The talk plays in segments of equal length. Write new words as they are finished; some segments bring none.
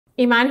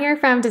Iman here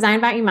from Design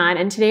by Iman,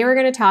 and today we're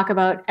going to talk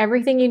about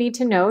everything you need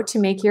to know to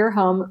make your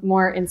home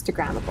more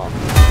Instagrammable.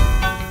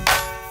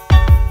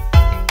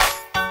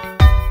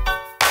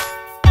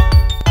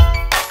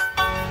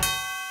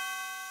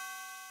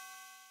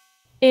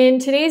 In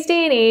today's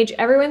day and age,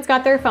 everyone's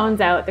got their phones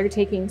out. They're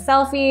taking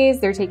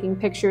selfies, they're taking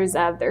pictures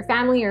of their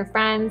family or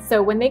friends.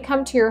 So when they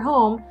come to your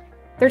home,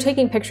 they're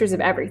taking pictures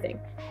of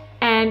everything.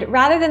 And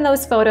rather than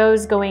those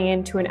photos going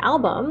into an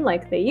album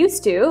like they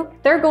used to,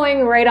 they're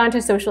going right onto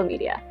social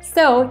media.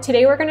 So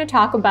today we're going to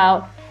talk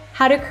about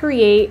how to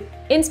create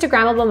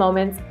Instagrammable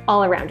moments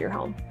all around your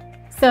home.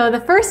 So the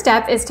first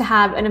step is to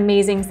have an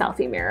amazing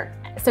selfie mirror.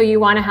 So you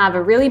want to have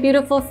a really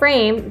beautiful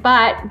frame,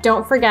 but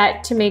don't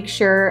forget to make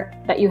sure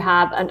that you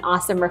have an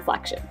awesome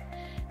reflection.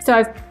 So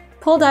I've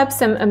pulled up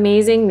some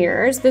amazing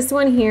mirrors. This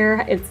one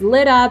here, it's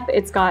lit up,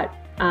 it's got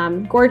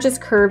gorgeous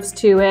curves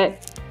to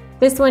it.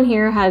 This one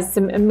here has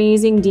some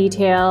amazing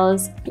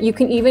details. You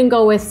can even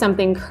go with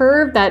something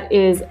curved that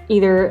is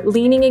either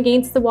leaning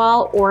against the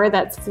wall or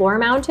that's floor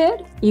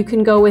mounted. You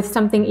can go with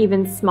something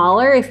even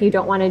smaller if you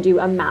don't want to do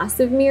a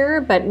massive mirror,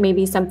 but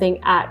maybe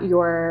something at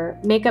your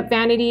makeup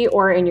vanity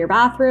or in your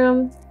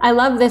bathroom. I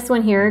love this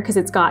one here because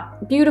it's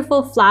got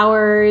beautiful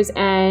flowers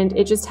and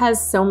it just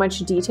has so much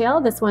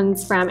detail. This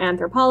one's from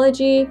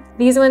Anthropology.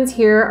 These ones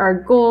here are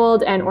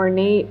gold and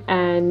ornate,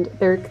 and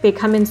they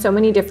come in so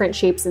many different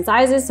shapes and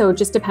sizes, so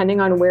just depending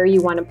on where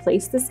you want to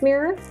place this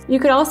mirror. You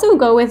could also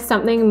go with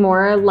something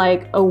more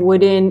like a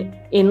wooden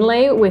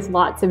inlay with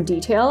lots of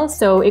detail.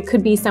 So it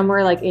could be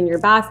somewhere like in your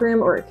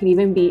bathroom, or it could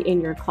even be in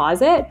your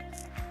closet.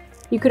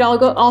 You could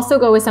also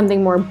go with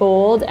something more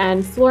bold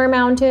and floor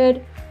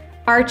mounted.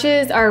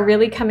 Arches are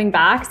really coming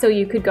back, so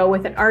you could go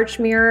with an arch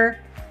mirror.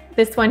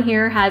 This one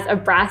here has a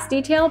brass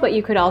detail, but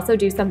you could also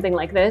do something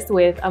like this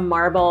with a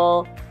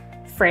marble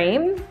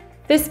frame.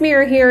 This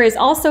mirror here is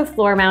also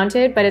floor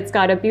mounted, but it's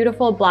got a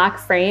beautiful black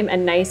frame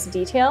and nice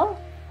detail.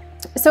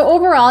 So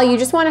overall, you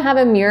just want to have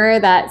a mirror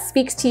that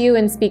speaks to you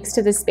and speaks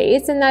to the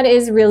space, and that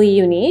is really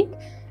unique.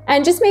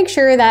 And just make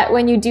sure that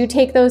when you do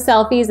take those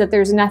selfies that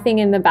there's nothing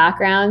in the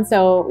background,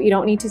 so you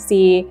don't need to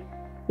see,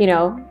 you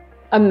know,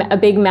 a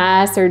big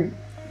mess or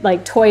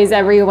like toys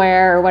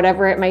everywhere or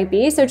whatever it might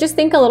be. So just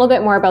think a little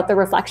bit more about the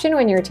reflection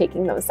when you're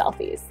taking those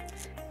selfies.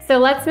 So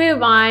let's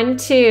move on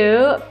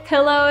to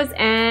pillows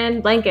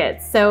and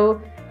blankets. So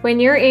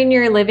when you're in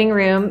your living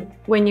room,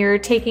 when you're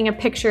taking a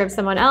picture of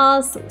someone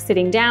else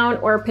sitting down,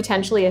 or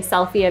potentially a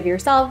selfie of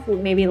yourself,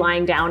 maybe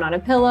lying down on a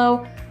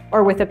pillow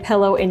or with a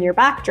pillow in your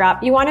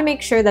backdrop, you want to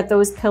make sure that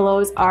those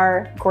pillows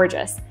are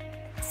gorgeous.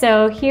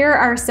 So here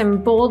are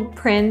some bold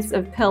prints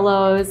of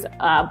pillows,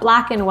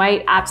 black and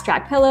white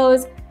abstract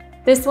pillows.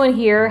 This one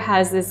here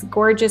has this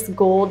gorgeous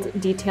gold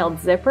detailed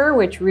zipper,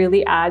 which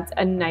really adds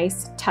a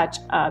nice touch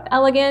of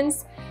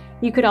elegance.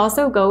 You could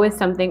also go with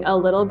something a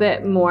little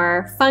bit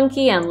more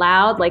funky and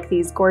loud, like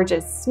these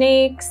gorgeous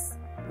snakes.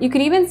 You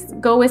could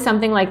even go with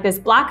something like this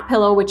black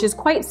pillow, which is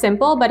quite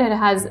simple, but it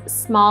has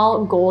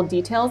small gold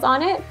details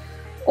on it.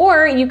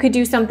 Or you could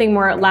do something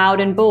more loud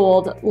and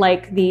bold,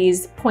 like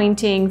these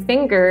pointing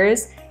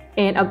fingers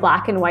in a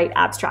black and white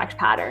abstract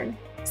pattern.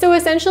 So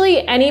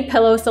essentially, any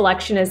pillow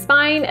selection is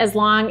fine as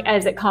long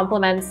as it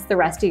complements the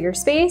rest of your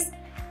space.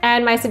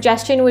 And my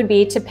suggestion would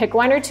be to pick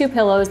one or two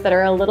pillows that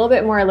are a little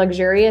bit more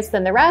luxurious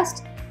than the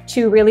rest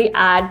to really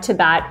add to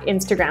that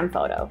Instagram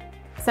photo.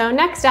 So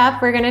next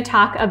up, we're going to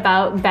talk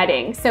about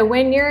bedding. So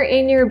when you're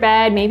in your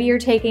bed, maybe you're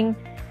taking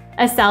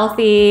a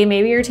selfie,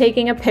 maybe you're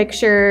taking a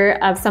picture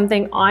of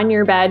something on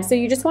your bed. So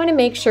you just want to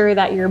make sure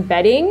that your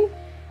bedding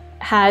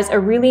has a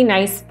really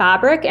nice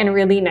fabric and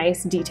really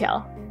nice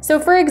detail. So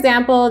for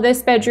example,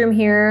 this bedroom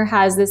here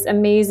has this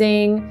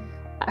amazing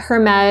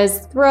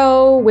Hermes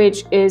throw,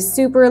 which is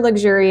super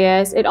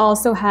luxurious. It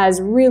also has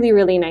really,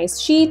 really nice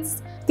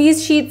sheets.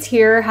 These sheets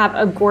here have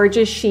a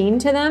gorgeous sheen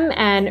to them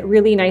and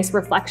really nice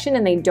reflection,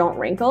 and they don't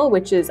wrinkle,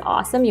 which is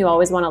awesome. You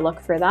always want to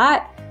look for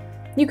that.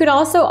 You could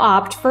also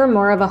opt for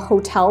more of a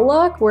hotel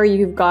look where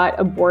you've got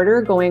a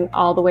border going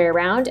all the way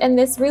around, and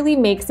this really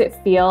makes it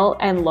feel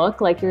and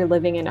look like you're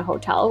living in a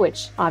hotel,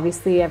 which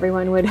obviously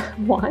everyone would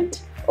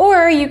want.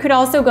 Or you could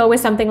also go with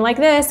something like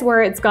this,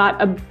 where it's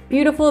got a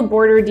beautiful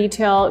border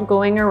detail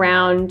going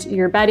around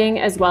your bedding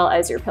as well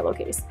as your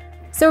pillowcase.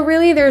 So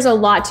really there's a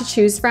lot to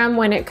choose from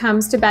when it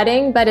comes to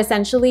bedding, but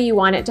essentially you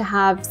want it to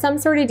have some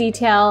sort of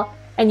detail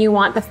and you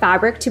want the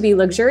fabric to be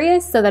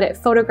luxurious so that it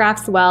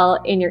photographs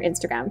well in your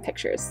Instagram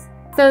pictures.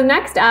 So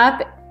next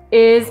up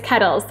is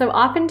kettles. So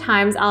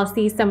oftentimes I'll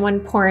see someone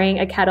pouring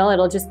a kettle.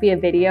 It'll just be a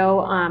video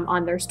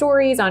on their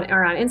stories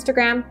or on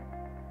Instagram,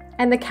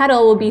 and the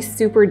kettle will be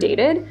super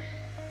dated.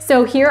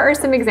 So here are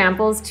some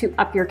examples to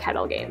up your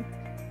kettle game.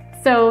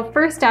 So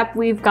first up,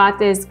 we've got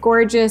this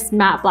gorgeous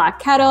matte black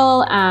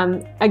kettle.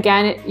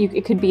 Again,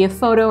 it could be a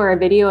photo or a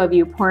video of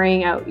you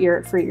pouring out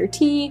for your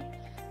tea.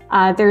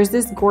 There's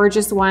this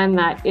gorgeous one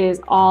that is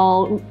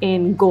all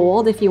in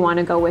gold if you want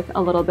to go with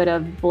a little bit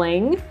of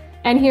bling.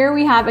 And here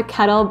we have a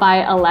kettle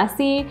by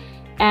Alessi.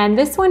 And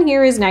this one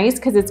here is nice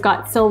because it's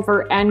got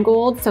silver and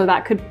gold, so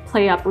that could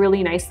play up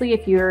really nicely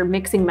if you're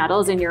mixing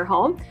metals in your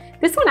home.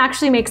 This one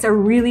actually makes a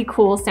really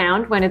cool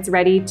sound when it's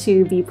ready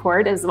to be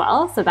poured as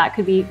well, so that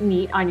could be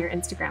neat on your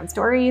Instagram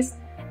stories.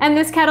 And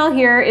this kettle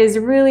here is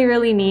really,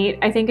 really neat.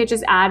 I think it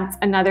just adds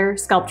another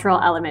sculptural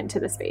element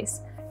to the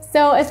space.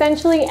 So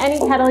essentially any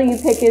kettle you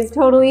pick is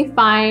totally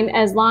fine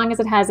as long as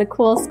it has a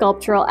cool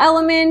sculptural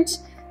element.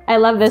 I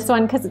love this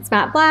one because it's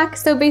matte black,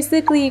 so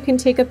basically you can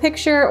take a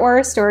picture or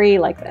a story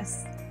like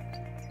this.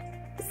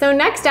 So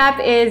next up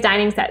is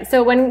dining set.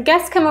 So when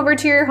guests come over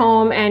to your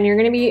home and you're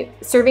gonna be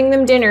serving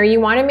them dinner,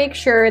 you wanna make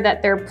sure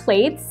that their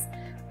plates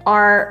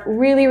are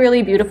really,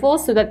 really beautiful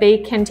so that they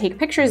can take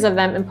pictures of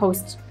them and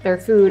post their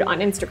food on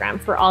Instagram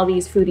for all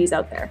these foodies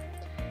out there.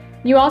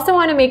 You also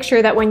want to make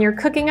sure that when you're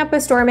cooking up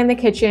a storm in the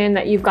kitchen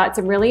that you've got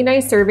some really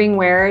nice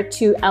servingware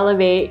to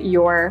elevate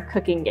your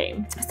cooking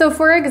game. So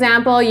for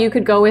example, you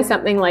could go with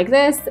something like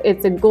this.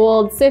 It's a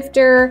gold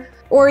sifter,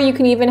 or you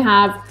can even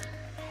have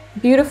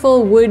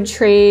beautiful wood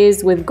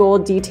trays with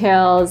gold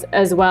details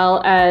as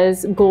well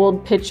as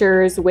gold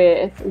pitchers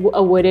with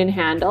a wooden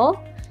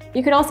handle.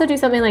 You could also do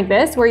something like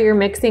this where you're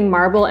mixing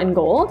marble and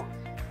gold.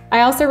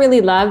 I also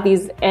really love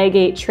these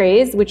agate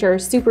trays, which are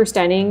super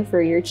stunning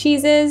for your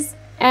cheeses.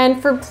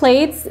 And for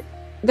plates,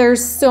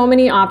 there's so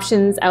many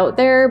options out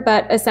there,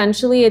 but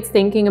essentially it's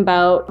thinking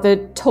about the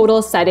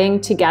total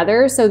setting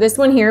together. So this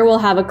one here will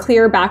have a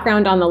clear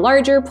background on the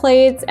larger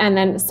plates and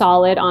then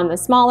solid on the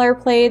smaller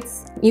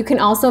plates. You can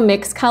also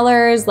mix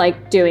colors,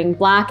 like doing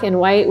black and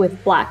white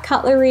with black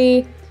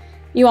cutlery.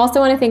 You also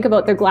want to think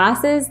about the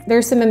glasses.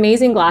 There's some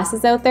amazing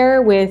glasses out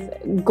there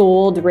with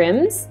gold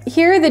rims.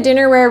 Here, the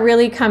dinnerware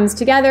really comes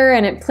together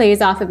and it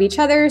plays off of each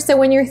other. So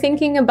when you're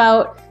thinking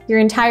about your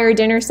entire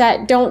dinner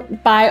set,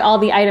 don't buy all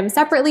the items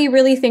separately.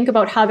 Really think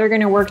about how they're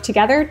going to work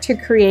together to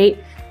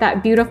create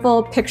that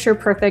beautiful,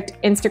 picture-perfect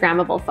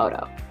Instagrammable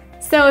photo.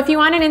 So if you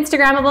want an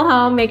Instagrammable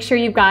home, make sure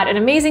you've got an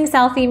amazing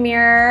selfie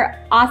mirror,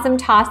 awesome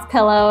toss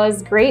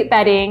pillows, great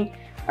bedding,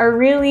 a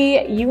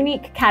really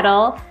unique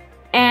kettle,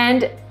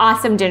 and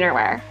awesome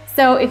dinnerware.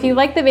 So if you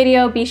like the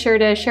video, be sure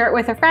to share it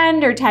with a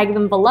friend or tag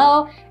them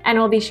below, and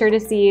we'll be sure to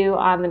see you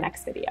on the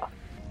next video.